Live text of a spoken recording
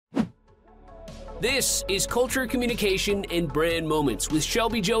This is Culture, Communication, and Brand Moments with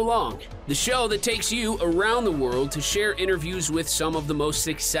Shelby Joe Long, the show that takes you around the world to share interviews with some of the most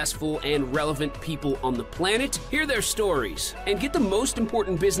successful and relevant people on the planet, hear their stories, and get the most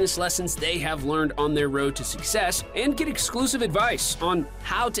important business lessons they have learned on their road to success, and get exclusive advice on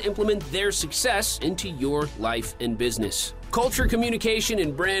how to implement their success into your life and business. Culture, Communication,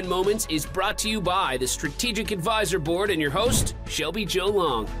 and Brand Moments is brought to you by the Strategic Advisor Board and your host, Shelby Joe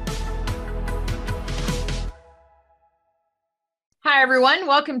Long. Hi, everyone.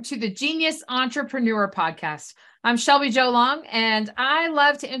 Welcome to the Genius Entrepreneur Podcast. I'm Shelby Joe Long, and I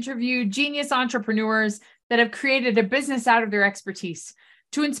love to interview genius entrepreneurs that have created a business out of their expertise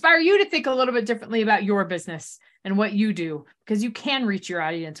to inspire you to think a little bit differently about your business and what you do, because you can reach your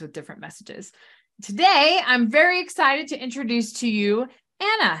audience with different messages. Today, I'm very excited to introduce to you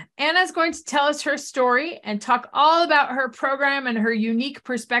Anna. Anna is going to tell us her story and talk all about her program and her unique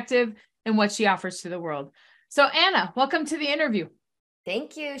perspective and what she offers to the world. So Anna, welcome to the interview.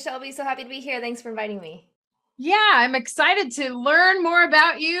 Thank you, Shelby. So happy to be here. Thanks for inviting me. Yeah, I'm excited to learn more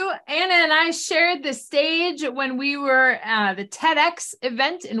about you. Anna and I shared the stage when we were at the TEDx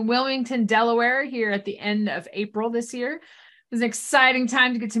event in Wilmington, Delaware, here at the end of April this year. It was an exciting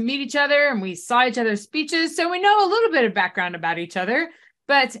time to get to meet each other, and we saw each other's speeches, so we know a little bit of background about each other.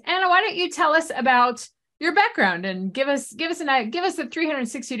 But Anna, why don't you tell us about your background and give us a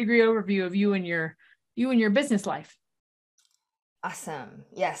 360-degree overview of you and your business life. Awesome.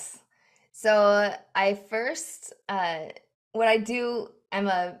 Yes. So I first, what I do, I'm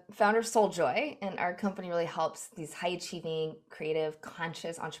a founder of Soul Joy, and our company really helps these high achieving, creative,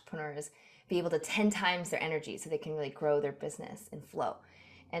 conscious entrepreneurs be able to 10 times their energy so they can really grow their business and flow.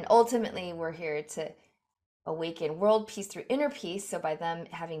 And ultimately, we're here to awaken world peace through inner peace. So by them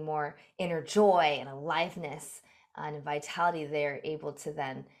having more inner joy and aliveness and vitality, they're able to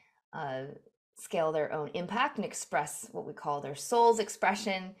then scale their own impact and express what we call their soul's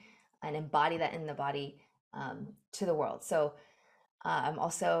expression and embody that in the body to the world. So I'm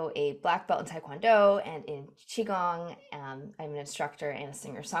also a black belt in Taekwondo and in Qigong. I'm an instructor and a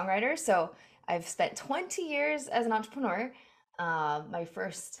singer-songwriter. So I've spent 20 years as an entrepreneur. My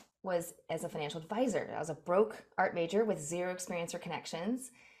first was as a financial advisor. I was a broke art major with zero experience or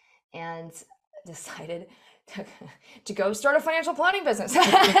connections, and decided to go start a financial planning business. Sure.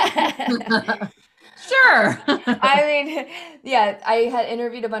 I mean, yeah, I had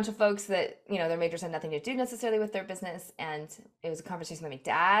interviewed a bunch of folks that, their majors had nothing to do necessarily with their business. And it was a conversation with my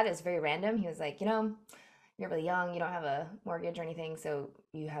dad. It was very random. He was like, you're really young. You don't have a mortgage or anything. So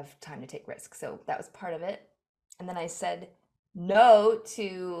you have time to take risks. So that was part of it. And then I said no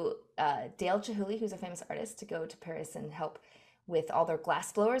to Dale Chihuly, who's a famous artist, to go to Paris and help with all their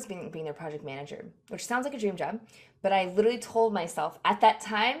glass blowers, being their project manager, which sounds like a dream job. But I literally told myself at that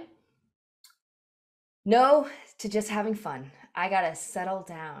time, no to just having fun. I gotta settle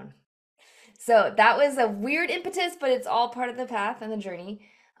down. So that was a weird impetus, but it's all part of the path and the journey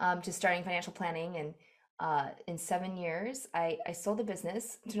to starting financial planning. And in 7 years, I sold the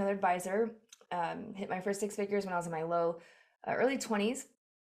business to another advisor, hit my first 6 figures when I was in my early 20s,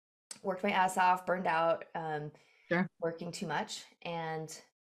 worked my ass off, burned out, Sure. working too much. And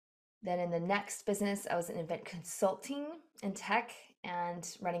then in the next business, I was in event consulting and tech and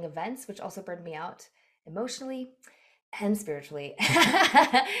running events, which also burned me out emotionally and spiritually.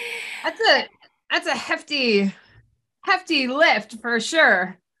 That's a hefty lift for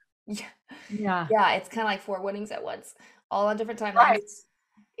sure. Yeah. It's kind of like 4 weddings at once, all on different timelines. Right.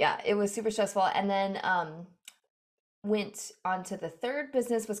 Yeah, it was super stressful. And then went on to the third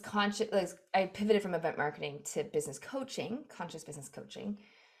business, was conscious. Like, I pivoted from event marketing to business coaching, conscious business coaching.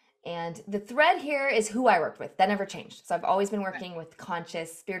 And the thread here is who I worked with. That never changed. So I've always been working with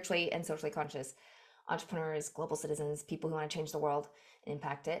conscious, spiritually and socially conscious entrepreneurs, global citizens, people who want to change the world and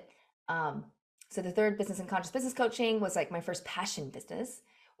impact it. So the third business in conscious business coaching was like my first passion business,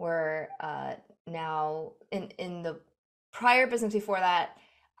 where now in the prior business before that,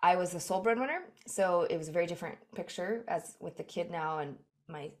 I was the sole breadwinner. So it was a very different picture as with the kid now and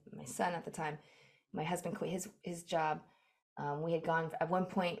my son at the time. My husband quit his job. We had gone at one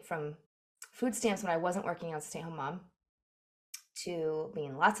point from food stamps when I wasn't working, I was a stay-at-home mom, to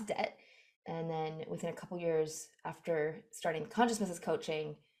being in lots of debt. And then within a couple years after starting conscious business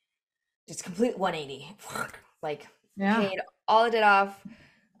coaching, just complete 180, like paid all of it off,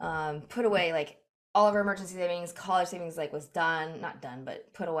 put away like all of our emergency savings, college savings, like was not done,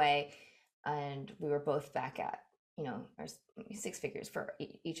 but put away. And we were both back at, our 6 figures for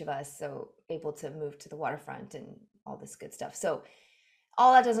each of us. So able to move to the waterfront and all this good stuff. So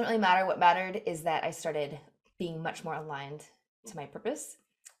all that doesn't really matter. What mattered is that I started being much more aligned to my purpose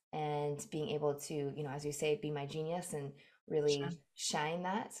and being able to, you know, as you say, be my genius and really Sure. shine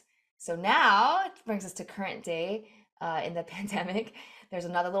that. So now it brings us to current day in the pandemic. There's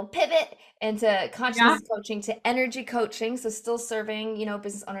another little pivot into Yeah. consciousness coaching to energy coaching. So still serving, you know,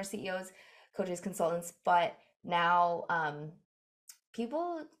 business owners, CEOs, coaches, consultants, but now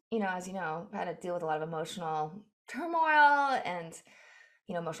people, you know, as you know, had to deal with a lot of emotional turmoil and,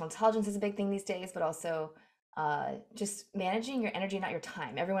 you know, emotional intelligence is a big thing these days, but also just managing your energy, not your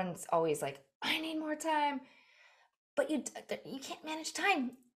time. Everyone's always like, I need more time, but you can't manage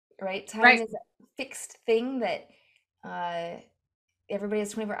time, right? Time Right. is a fixed thing that everybody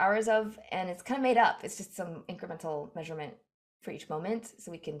has 24 hours of, and it's kind of made up. It's just some incremental measurement for each moment,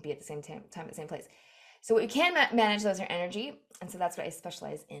 so we can be at the same time at the same place. So what you can manage those your energy, and so that's what I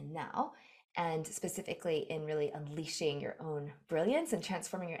specialize in now, and specifically in really unleashing your own brilliance and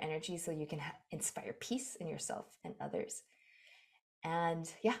transforming your energy so you can inspire peace in yourself and others.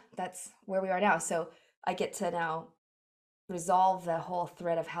 And yeah, that's where we are now. So I get to now resolve the whole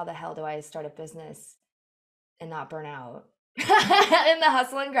thread of how the hell do I start a business and not burn out in the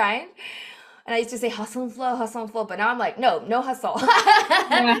hustle and grind. And I used to say hustle and flow, but now I'm like, no, no hustle.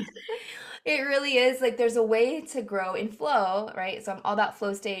 Yeah. It really is like there's a way to grow in flow, right? So I'm all about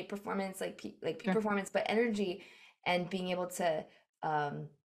flow state performance, like peak Sure. performance, but energy and being able to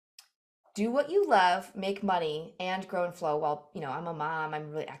do what you love, make money, and grow and flow. While, you know, I'm a mom,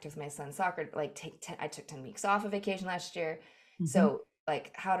 I'm really active with my son's soccer. Like I took 10 weeks off of vacation last year. Mhm. So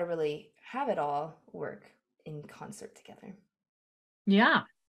like how to really have it all work in concert together. Yeah.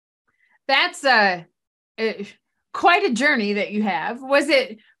 That's uh, quite a journey that you have. Was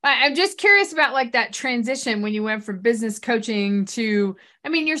it, I'm just curious about like that transition when you went from business coaching to, I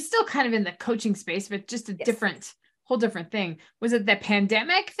mean, you're still kind of in the coaching space, but just a Yes. whole different thing. Was it the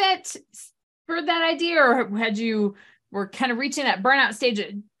pandemic that spurred that idea, or had you were kind of reaching that burnout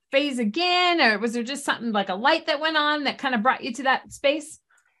phase again, or was there just something like a light that went on that kind of brought you to that space?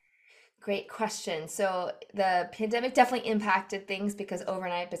 Great question. So the pandemic definitely impacted things because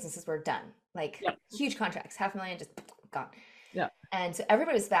overnight businesses were done, like Yep. huge contracts, 500,000 just gone. Yeah. And so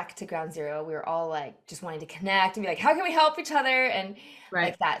everybody was back to ground zero. We were all like just wanting to connect and be like, how can we help each other? And Right.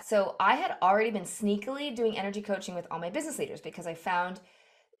 like that. So I had already been sneakily doing energy coaching with all my business leaders because I found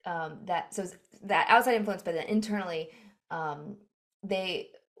that outside influence, but then internally, they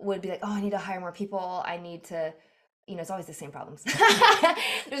would be like, oh, I need to hire more people. I need to, you know, it's always the same problems.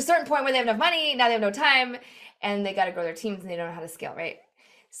 There's a certain point where they have enough money, now they have no time, and they got to grow their teams and they don't know how to scale, right?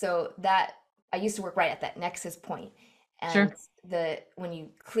 So that I used to work right at that nexus point. And Sure. when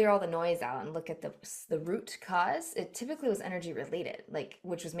you clear all the noise out and look at the root cause, it typically was energy related, like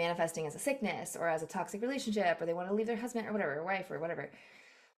which was manifesting as a sickness or as a toxic relationship, or they want to leave their husband or whatever, or wife or whatever.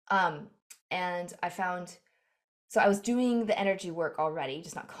 Um, and I found, so I was doing the energy work already,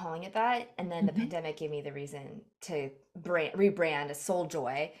 just not calling it that. And then the Mhm. pandemic gave me the reason to rebrand as Soul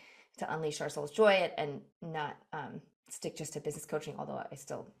Joy, to unleash our soul's joy and not stick just to business coaching, although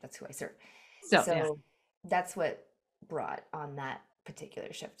that's who I serve. So, yeah. So that's what brought on that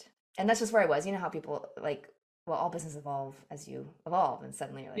particular shift. And that's just where I was. You know how people like, well, all business evolve as you evolve, and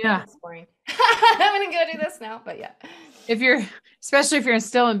suddenly you're like, oh, Yeah. it's boring. I'm gonna go do this now. But yeah. If you're, especially if you're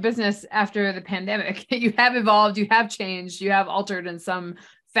still in business after the pandemic, you have evolved, you have changed, you have altered in some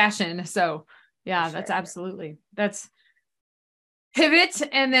fashion. So yeah, For that's sure. absolutely, that's pivot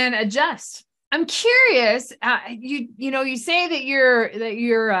and then adjust. I'm curious, you know, you say that you're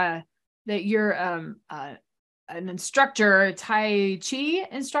an instructor, a Tai Chi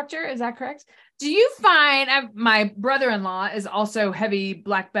instructor. Is that correct? Do you find my brother-in-law is also heavy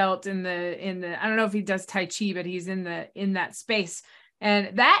black belt I don't know if he does Tai Chi, but he's in that space.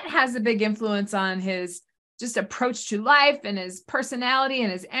 And that has a big influence on his just approach to life and his personality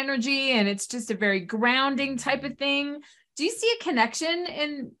and his energy. And it's just a very grounding type of thing. Do you see a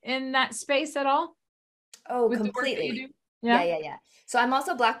connection in that space at all Oh, with the work that you completely. do? Yeah, Yeah. yeah, yeah. So I'm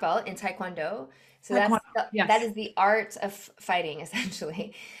also black belt in Taekwondo. So Taekwondo. that Yes. is the art of fighting,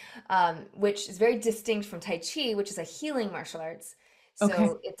 essentially, which is very distinct from Tai Chi, which is a healing martial arts. Okay.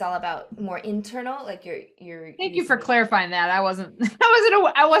 So it's all about more internal, like you're Thank you using for your. clarifying that. I wasn't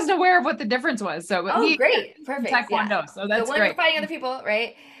aware of what the difference was. So but Oh, he great. from Perfect. Yeah. Taekwondo. So So that's when you're great. fighting other people,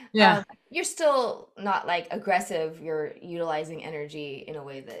 right? Yeah. You're still not like aggressive. You're utilizing energy in a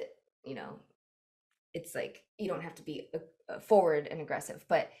way that, you know, it's like you don't have to be forward and aggressive.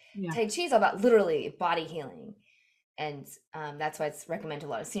 But Yeah. Tai Chi is all about literally body healing. And that's why it's recommended to a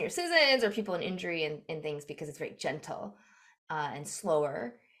lot of senior citizens or people in injury and things because it's very gentle and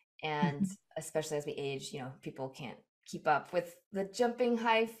slower. And Mhm. especially as we age, you know, people can't keep up with the jumping,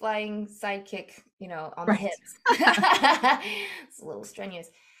 high flying sidekick, on the Right. hips. It's a little strenuous.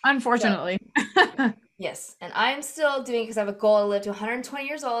 Unfortunately. So, yes. And I'm still doing, because I have a goal to live to 120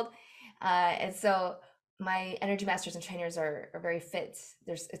 years old. And so my energy masters and trainers are very fit.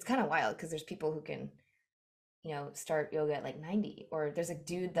 It's kind of wild because there's people who can, start yoga at like 90, or there's a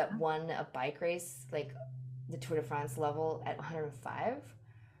dude that won a bike race, like the Tour de France level, at 105.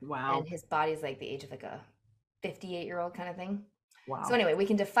 Wow. And his body's like the age of like a 58-year-old kind of thing. Wow. So anyway, we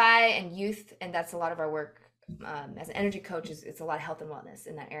can defy and youth, and that's a lot of our work as an energy coach. It's a lot of health and wellness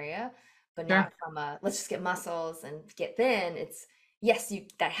in that area, but Sure. not from let's just get muscles and get thin. It's yes,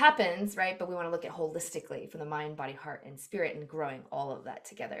 that happens, right? But we want to look at holistically from the mind, body, heart, and spirit, and growing all of that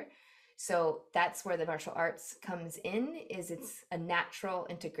together. So that's where the martial arts comes in. It's a natural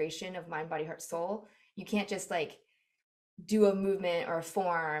integration of mind, body, heart, soul. You can't just like do a movement or a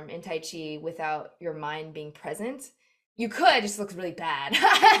form in Tai Chi without your mind being present. You could, it just looks really bad.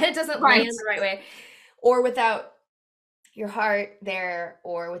 It doesn't land the right way. Or without your heart there,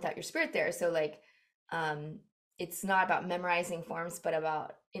 or without your spirit there. So like, it's not about memorizing forms, but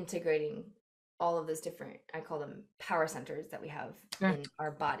about integrating all of those different, I call them power centers that we have in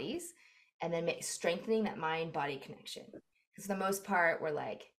our bodies, and then strengthening that mind-body connection. Because for the most part, we're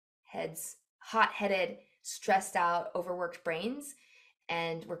like hot-headed, stressed out, overworked brains,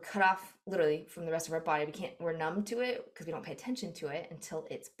 and we're cut off literally from the rest of our body. We're numb to it because we don't pay attention to it until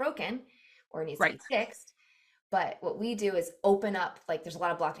it's broken or needs to be fixed. But what we do is open up, like there's a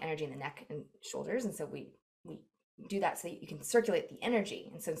lot of blocked energy in the neck and shoulders. And so we do that so that you can circulate the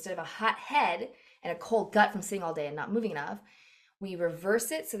energy. And so instead of a hot head and a cold gut from sitting all day and not moving enough, we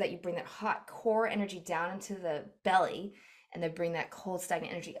reverse it so that you bring that hot core energy down into the belly, and then bring that cold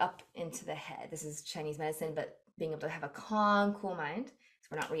stagnant energy up into the head. This is Chinese medicine, but being able to have a calm, cool mind, so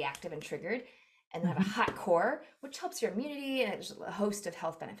we're not reactive and triggered, and then have a hot core, which helps your immunity, and there's a host of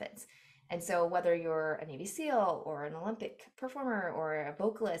health benefits. And so whether you're a Navy SEAL or an Olympic performer or a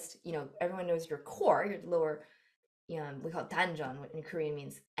vocalist, everyone knows your core, your lower, we call it danjon, what in Korean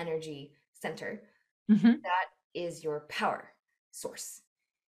means energy center. That is your power source.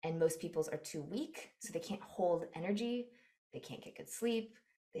 And most people's are too weak, so they can't hold energy. They can't get good sleep.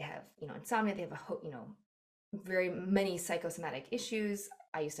 They have, insomnia. They have very many psychosomatic issues.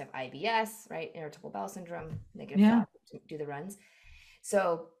 I used to have IBS, right? Irritable bowel syndrome, negative thought, do the runs.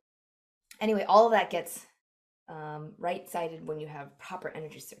 So anyway, all of that gets right-sided when you have proper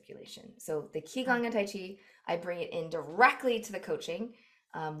energy circulation. So the Qigong and Tai Chi, I bring it in directly to the coaching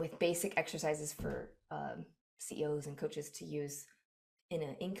with basic exercises for CEOs and coaches to use in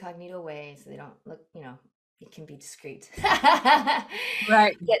an incognito way, so they don't look, it can be discreet.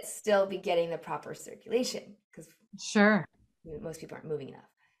 Right. Yet still be getting the proper circulation, because most people aren't moving enough.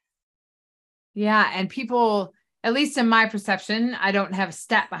 Yeah. And people, at least in my perception, I don't have a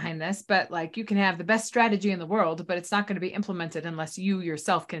stat behind this, but like you can have the best strategy in the world, but it's not going to be implemented unless you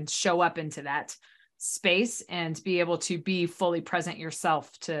yourself can show up into that space and be able to be fully present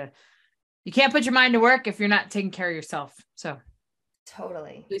yourself. You can't put your mind to work if you're not taking care of yourself. So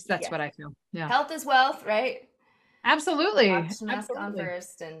totally. At least that's what I feel. Yeah. Health is wealth, right? Absolutely. Mask on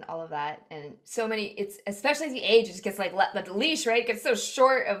first and all of that. And so many, it's especially as you age, it just gets like the leash, right? It gets so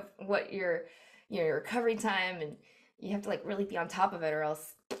short of what your recovery time, and you have to like really be on top of it, or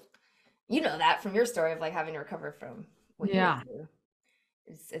else that from your story of like having to recover from what you went through.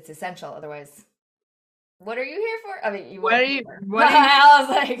 It's essential. Otherwise, what are you here for? I mean, I was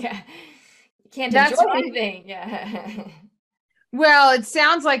like, you can't enjoy anything. Yeah. Well, it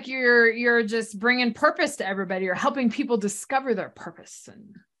sounds like you're just bringing purpose to everybody. You're helping people discover their purpose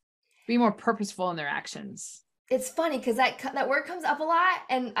and be more purposeful in their actions. It's funny because that word comes up a lot,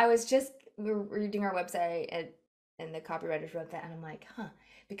 and I was just we were reading our website, and the copywriters wrote that, and I'm like,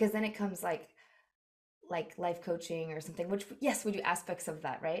 because then it comes like life coaching or something, which yes, we do aspects of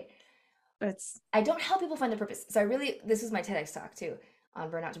that, right? But I don't help people find their purpose. So this was my TEDx talk too on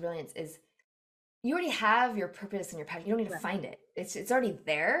Burnout to Brilliance, is you already have your purpose and your passion. You don't need to find it. It's already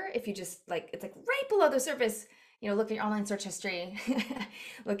there. If you just it's like right below the surface, look at your online search history,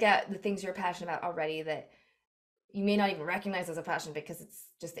 look at the things you're passionate about already that you may not even recognize as a passion because it's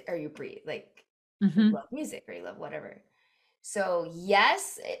just the air you breathe. Like you love music or you love whatever. So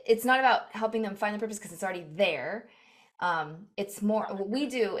yes, it's not about helping them find the purpose because it's already there. It's more, what we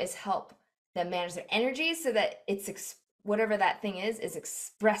do is help them manage their energy so that whatever that thing is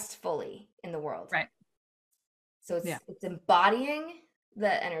expressed fully in the world. Right. So it's embodying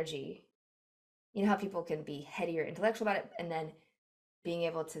the energy. You know how people can be heady or intellectual about it, and then being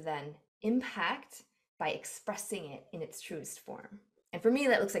able to then impact by expressing it in its truest form. And for me,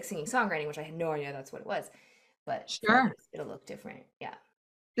 that looks like singing, songwriting, which I had no idea that's what it was. but for Sure. others, it'll look different. Yeah.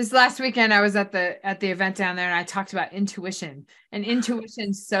 This last weekend, I was at the event down there, and I talked about intuition. And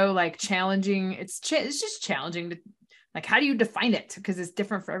intuition's so like challenging. It's just challenging to like, how do you define it? Because it's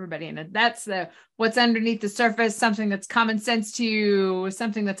different for everybody, and that's the what's underneath the surface. Something that's common sense to you,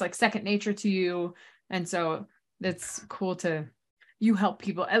 something that's like second nature to you, and so that's cool to you help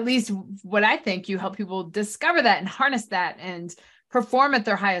people. At least what I think, you help people discover that and harness that and perform at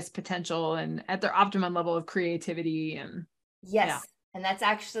their highest potential and at their optimum level of creativity. And yeah. Yes. And that's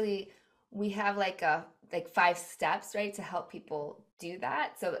actually, we have like 5 steps, right, to help people do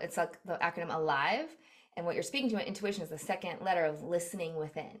that. So it's like the acronym ALIVE. And what you're speaking to, intuition, is the second letter of listening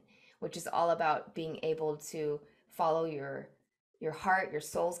within, which is all about being able to follow your heart, your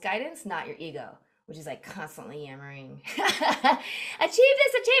soul's guidance, not your ego, which is like constantly yammering, achieve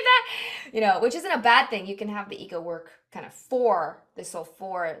this, achieve that, which isn't a bad thing. You can have the ego work kind of for the soul,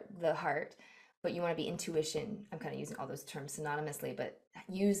 for the heart, but you want to be intuition. I'm kind of using all those terms synonymously, but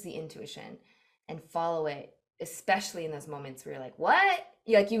use the intuition and follow it, especially in those moments where you're like, what?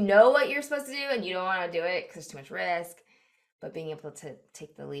 You know what you're supposed to do and you don't want to do it because there's too much risk, but being able to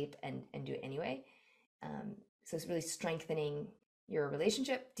take the leap and do it anyway. So it's really strengthening your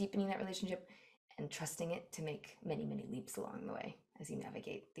relationship, deepening that relationship, and trusting it to make many, many leaps along the way as you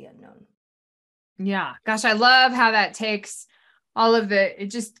navigate the unknown. Yeah. Gosh, I love how that takes all of it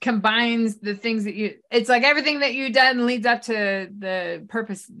just combines the things that it's like everything that you've done leads up to the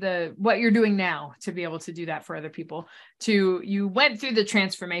purpose, what you're doing now to be able to do that for other people. You went through the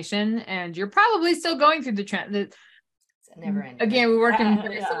transformation and you're probably still going through it's never ending. Again, we work in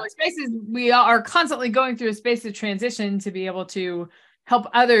very similar spaces. We are constantly going through a space of transition to be able to help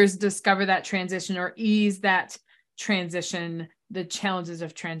others discover that transition or ease that transition, the challenges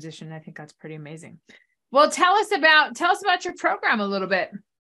of transition. I think that's pretty amazing. Well, tell us about your program a little bit.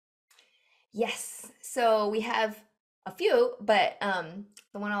 Yes. So we have a few, but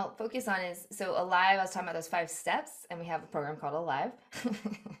the one I'll focus on is, so ALIVE, I was talking about those 5 steps, and we have a program called ALIVE.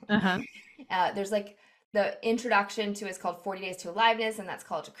 There's like the introduction to, it's called 40 Days to Aliveness, and that's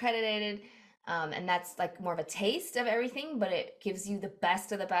college accredited. And that's like more of a taste of everything, but it gives you the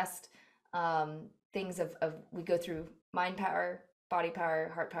best of the best things of we go through mind power, body power,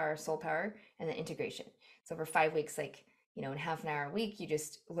 heart power, soul power, and then integration. So for 5 weeks, in half an hour a week, you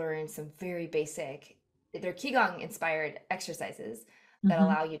just learn some very basic, they're Qigong inspired exercises that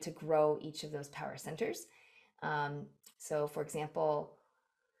allow you to grow each of those power centers. So for example,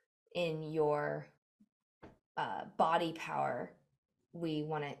 in your body power, we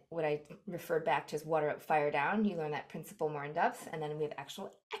want to, what I referred back to as water up, fire down. You learn that principle more in depth. And then we have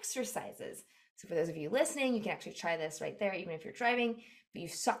actual exercises. So for those of you listening, you can actually try this right there, even if you're driving, but you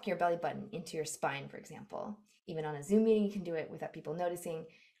suck your belly button into your spine, for example. Even on a Zoom meeting, you can do it without people noticing,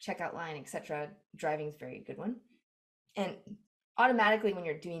 checkout line, etc. Driving is a very good one. And automatically when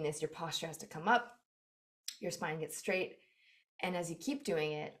you're doing this, your posture has to come up, your spine gets straight. And as you keep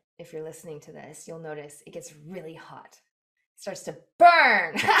doing it, if you're listening to this, you'll notice it gets really hot. It starts to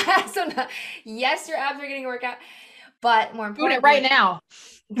burn. So yes, your abs are getting a workout, but more importantly, doing it right now.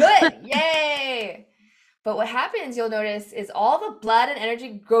 Good. Yay. But what happens, you'll notice, is all the blood and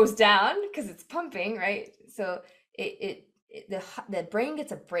energy goes down because it's pumping, right? So the brain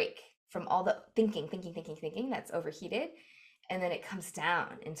gets a break from all the thinking that's overheated, and then it comes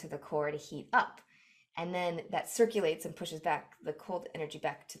down into the core to heat up. And then that circulates and pushes back the cold energy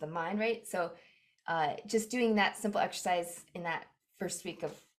back to the mind, right? So just doing that simple exercise in that first week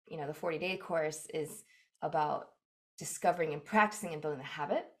of the 40-day course is about discovering and practicing and building the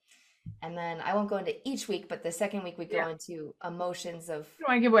habit. And then I won't go into each week, but the second week we go into emotions of, I don't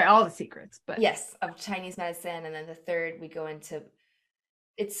want to give away all the secrets, but yes, of Chinese medicine. And then the third we go into,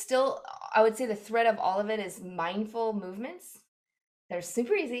 it's still, I would say the thread of all of it is mindful movements that are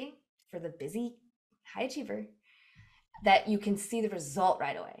super easy for the busy high achiever, that you can see the result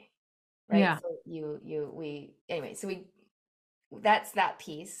right away, right? Yeah. So that's that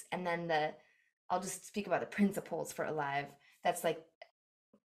piece. And then I'll just speak about the principles for ALIVE. That's like,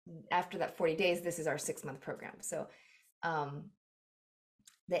 after that 40 days, this is our 6-month program. So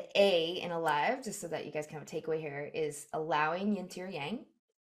the A in ALIVE, just so that you guys can have a takeaway here, is allowing yin to your yang.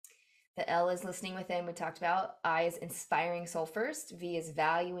 The L is listening within, we talked about. I is inspiring soul first. V is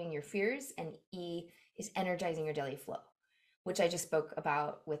valuing your fears. And E is energizing your daily flow, which I just spoke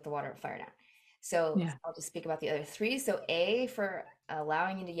about with the water and fire down. So I'll just speak about the other 3. So A for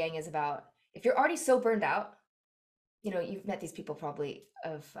allowing yin to yang is about, if you're already so burned out, you've met these people probably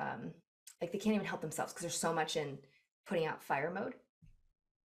of they can't even help themselves because there's so much in putting out fire mode.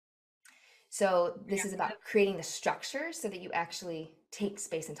 So this is about creating the structure so that you actually take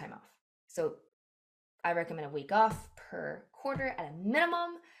space and time off. So I recommend a week off per quarter at a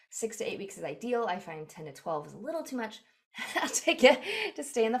minimum. 6 to 8 weeks is ideal. I find 10 to 12 is a little too much. I'll take it to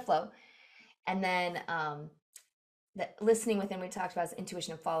stay in the flow. And then the listening within, we talked about, is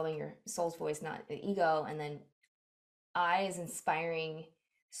intuition and following your soul's voice, not the ego. And then I is inspiring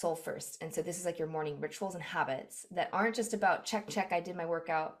soul first. And so this is like your morning rituals and habits that aren't just about check, I did my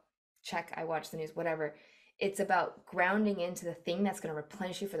workout, check, I watched the news, whatever. It's about grounding into the thing that's going to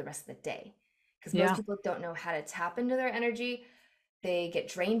replenish you for the rest of the day. Because most people don't know how to tap into their energy. They get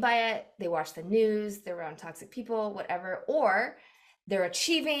drained by it. They watch the news. They're around toxic people, whatever. Or they're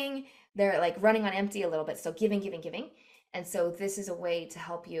achieving. They're like running on empty a little bit. So giving. And so this is a way to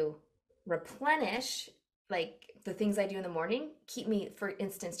help you replenish, like the things I do in the morning, keep me, for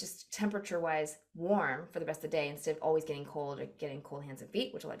instance, just temperature wise warm for the rest of the day instead of always getting cold or getting cold hands and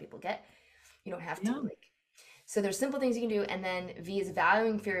feet, which a lot of people get. You don't have to so there's simple things you can do. And then V is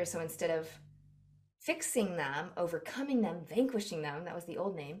valuing fear. So instead of fixing them, overcoming them, vanquishing them, that was the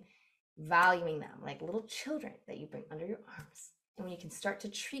old name, valuing them like little children that you bring under your arms. And when you can start to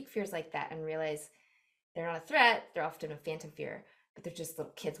treat fears like that and realize they're not a threat, they're often a phantom fear, but they're just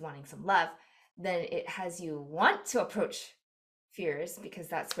little kids wanting some love, then it has you want to approach fears because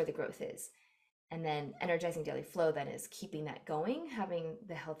that's where the growth is. And then energizing daily flow then is keeping that going, having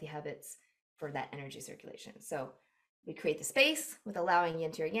the healthy habits for that energy circulation. So we create the space with allowing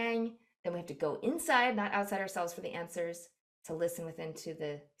yin to your yang. Then we have to go inside, not outside ourselves, for the answers, to listen within to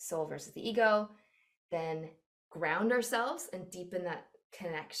the soul versus the ego. Then ground ourselves and deepen that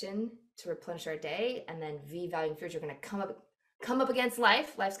connection to replenish our day. And then V, valuing fears, you're going to come up against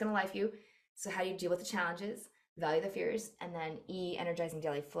life. Life's going to life you. So how do you deal with the challenges? Value the fears. And then E, energizing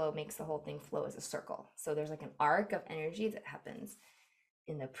daily flow, makes the whole thing flow as a circle. So there's like an arc of energy that happens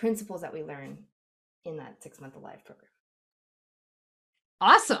in the principles that we learn in that 6-month Alive program.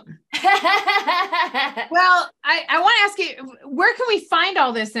 Awesome. Well, I want to ask you, where can we find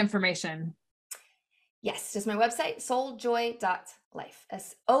all this information? Yes, just my website, souljoy.life.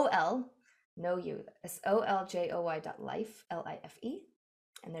 S-O-L, no U, SOLJOY.life, L-I-F-E.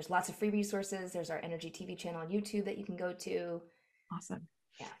 And there's lots of free resources. There's our Energy TV channel on YouTube that you can go to. Awesome.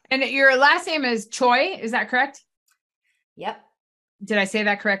 Yeah. And your last name is Choi, is that correct? Yep. Did I say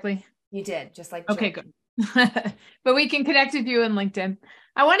that correctly? You did, just like Okay, Joy. good. But we can connect with you on LinkedIn.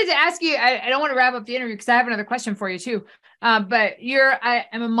 I wanted to ask you, I don't want to wrap up the interview because I have another question for you too. But I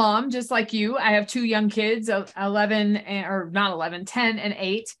am a mom just like you. I have 2 young kids, 11 or not 11, 10 and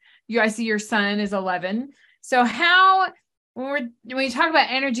 8. I see your son is 11. So when you talk about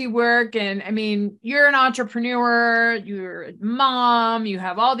energy work, and I mean, you're an entrepreneur, you're a mom, you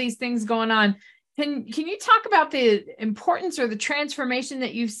have all these things going on. Can you talk about the importance or the transformation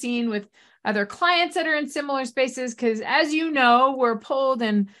that you've seen with other clients that are in similar spaces? Because as you know, we're pulled,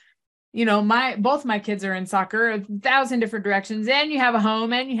 and both my kids are in soccer, 1,000 different directions, and you have a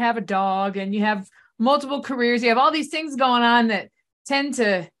home, and you have a dog, and you have multiple careers. You have all these things going on that tend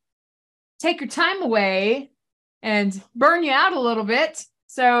to take your time away and burn you out a little bit.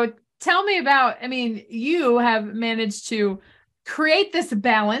 So tell me about, I mean, you have managed to create this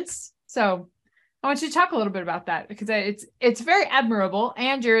balance. So I want you to talk a little bit about that, because it's very admirable,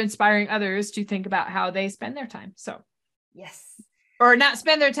 and you're inspiring others to think about how they spend their time. So yes, or not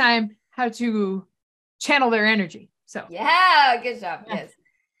spend their time, how to channel their energy. So yeah, good job. Yeah. Yes.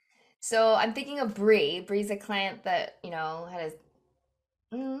 So I'm thinking of Bree. Bree's a client that had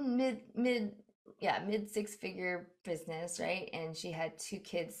a mid 6-figure business, right? And she had 2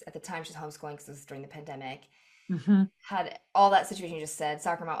 kids at the time. She's homeschooling because this was during the pandemic. Mm-hmm. Had all that situation you just said,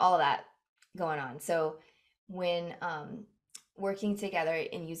 soccer mom, all of that going on. So when working together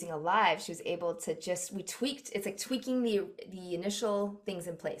and using Alive, she was able to we tweaked, it's like tweaking the initial things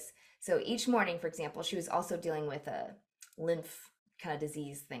in place. So each morning, for example, she was also dealing with a lymph kind of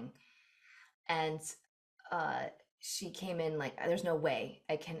disease thing. And she came in like, there's no way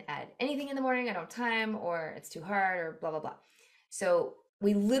I can add anything in the morning. I don't have time, or it's too hard, or blah, blah, blah. So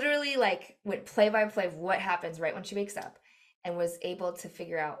we literally went play by play of what happens right when she wakes up, and was able to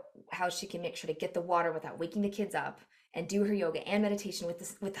figure out how she can make sure to get the water without waking the kids up, and do her yoga and meditation with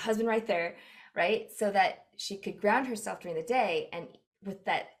the husband right there, right? So that she could ground herself during the day. And with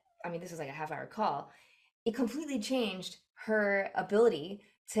that, I mean, this was like a half-hour call. It completely changed her ability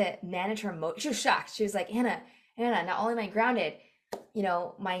to manage her emotions. She was shocked. She was like, Anna, not only am I grounded,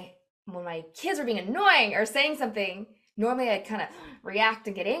 when my kids were being annoying or saying something, normally I'd kind of react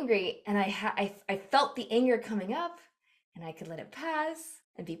and get angry. And I felt the anger coming up, and I could let it pass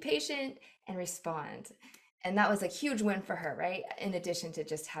and be patient and respond. And that was a huge win for her, right? In addition to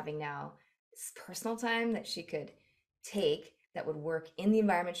just having now this personal time that she could take that would work in the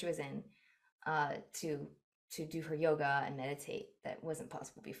environment she was in, to do her yoga and meditate that wasn't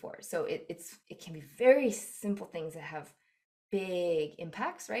possible before. So it can be very simple things that have big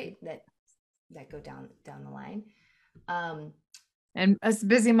impacts, right? That go down the line. And us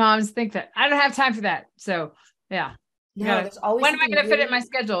busy moms think that I don't have time for that. So yeah. No, there's always when am I going to fit it in my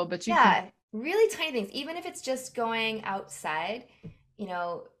schedule? But you can. Really tiny things, even if it's just going outside,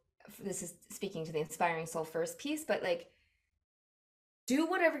 this is speaking to the inspiring soul first piece, but like, do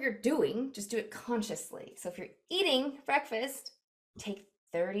whatever you're doing, just do it consciously. So if you're eating breakfast, take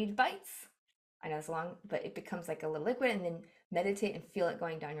 30 bites. I know it's long, but it becomes like a little liquid, and then meditate and feel it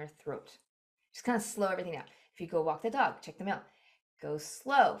going down your throat. Just kind of slow everything down. If you go walk the dog, check the mail, go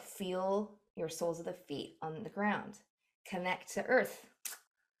slow, feel your soles of the feet on the ground, connect to earth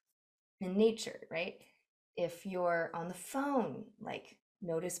and nature, right? If you're on the phone, like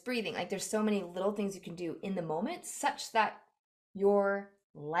notice breathing. Like there's so many little things you can do in the moment such that your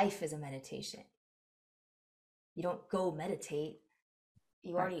life is a meditation. You don't go meditate.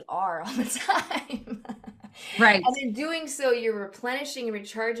 You already are all the time. Right. And in doing so, you're replenishing and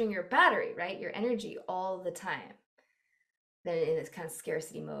recharging your battery, right? Your energy all the time. Then in this kind of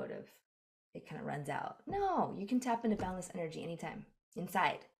scarcity mode of it kind of runs out. No, you can tap into boundless energy anytime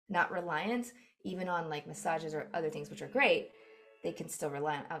inside, not reliant even on like massages or other things, which are great. They can still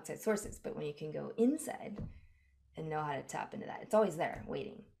rely on outside sources. But when you can go inside and know how to tap into that, it's always there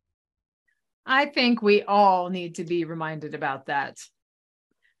waiting. I think we all need to be reminded about that.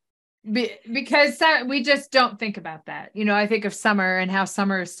 Because we just don't think about that. I think of summer and how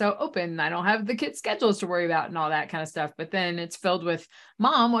summer is so open. I don't have the kids' schedules to worry about and all that kind of stuff. But then it's filled with,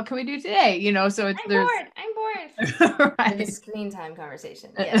 Mom, what can we do today? So it's I'm bored. Right. The screen time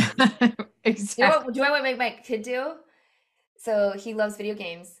conversation. Yes. Exactly. Do you know what my kid do? So he loves video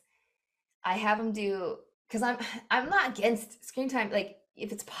games. I have him do, because I'm not against screen time. Like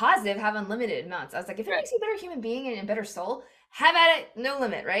if it's positive, have unlimited amounts. I was like, if it makes you a better human being and a better soul, have at it, no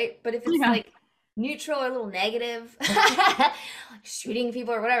limit, right? But if it's like neutral or a little negative, like shooting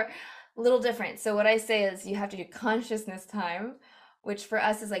people or whatever, a little different. So what I say is you have to do consciousness time, which for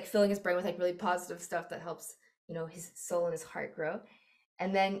us is like filling his brain with like really positive stuff that helps, his soul and his heart grow.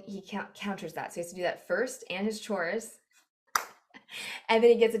 And then he counters that. So he has to do that first and his chores. And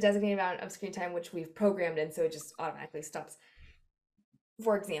then he gets a designated amount of screen time, which we've programmed in, so it just automatically stops.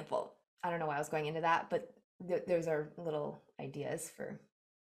 For example, I don't know why I was going into that, but those are little ideas for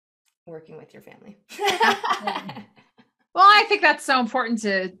working with your family. Well, I think that's so important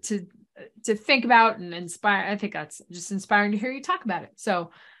to think about and inspire. I think that's just inspiring to hear you talk about it.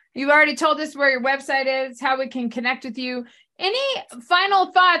 So you've already told us where your website is, how we can connect with you. Any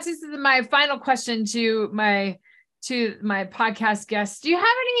final thoughts? This is my final question to my podcast guests. Do you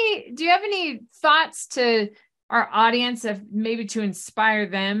have any thoughts to our audience of maybe to inspire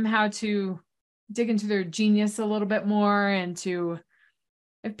them how to dig into their genius a little bit more, and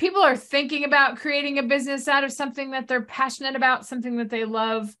if people are thinking about creating a business out of something that they're passionate about, something that they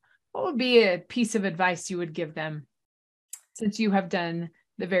love, what would be a piece of advice you would give them, since you have done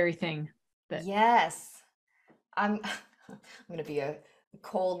the very thing that... Yes. I'm going to be a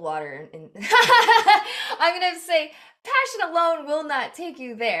cold water and I'm going to say passion alone will not take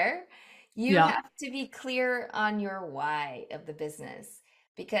you there. You have to be clear on your why of the business,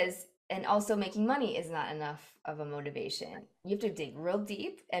 and also making money is not enough of a motivation. You have to dig real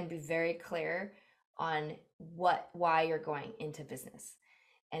deep and be very clear on why you're going into business.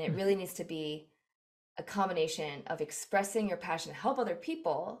 And it really needs to be a combination of expressing your passion to help other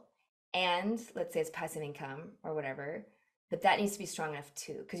people, and let's say it's passive income or whatever, but that needs to be strong enough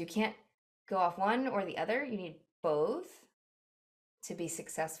too, because you can't go off one or the other. You need both to be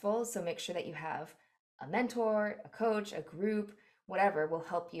successful. So make sure that you have a mentor, a coach, a group, whatever will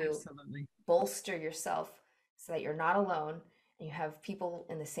help you bolster yourself so that you're not alone and you have people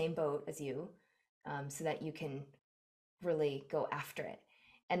in the same boat as you, so that you can really go after it.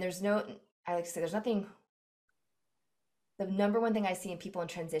 And I like to say, there's nothing, the number one thing I see in people in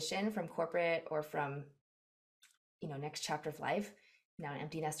transition from corporate or from, next chapter of life, now an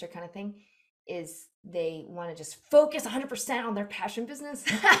empty nester kind of thing, is they want to just focus 100% on their passion business.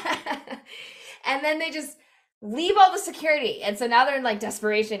 And then they just leave all the security. And so now they're in like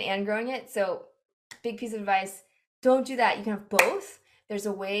desperation and growing it. So big piece of advice, don't do that. You can have both. There's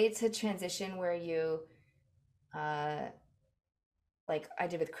a way to transition where you, like I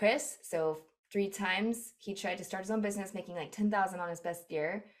did with Chris. So 3 times he tried to start his own business, making like 10,000 on his best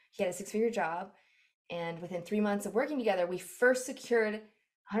year. He had a 6-figure job. And within 3 months of working together, we first secured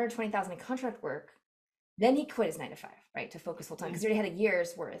 120,000 in contract work. Then he quit his 9-to-5, right, to focus full time, because he already had a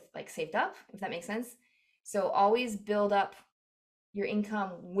year's worth like saved up, if that makes sense. So always build up your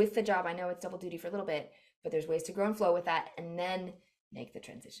income with the job. I know it's double duty for a little bit, but there's ways to grow and flow with that and then make the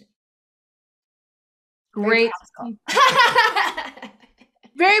transition. Great.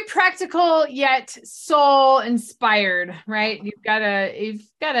 Very practical, yet soul inspired, right? You've got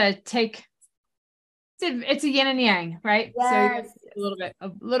to take, it's a yin and yang, right? Yes. So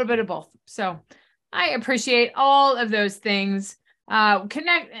a little bit of both. So I appreciate all of those things.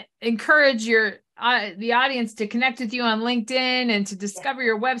 Encourage the audience to connect with you on LinkedIn and to discover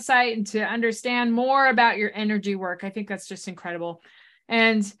your website and to understand more about your energy work. I think that's just incredible.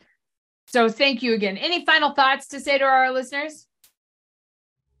 And so thank you again. Any final thoughts to say to our listeners?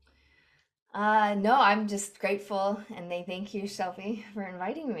 No, I'm just grateful, and thank you, Shelby, for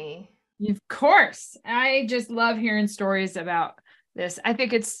inviting me. Of course. I just love hearing stories about this. I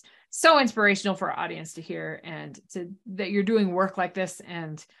think it's so inspirational for our audience to hear, and that you're doing work like this,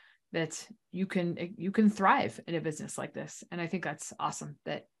 and that you can thrive in a business like this. And I think that's awesome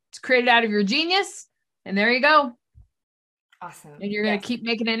that it's created out of your genius, and there you go. Awesome. And you're going to keep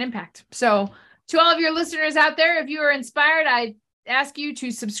making an impact. So to all of your listeners out there, if you are inspired, I ask you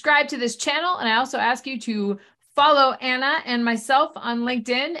to subscribe to this channel. And I also ask you to follow Anna and myself on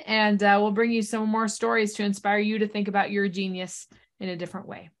LinkedIn, and we'll bring you some more stories to inspire you to think about your genius in a different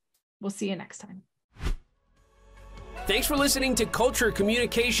way. We'll see you next time. Thanks for listening to Culture,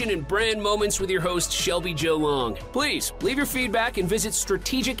 Communication, and Brand Moments with your host, Shelby Jo Long. Please leave your feedback and visit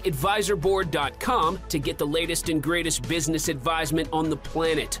strategicadvisorboard.com to get the latest and greatest business advisement on the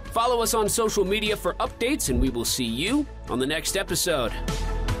planet. Follow us on social media for updates, and we will see you on the next episode.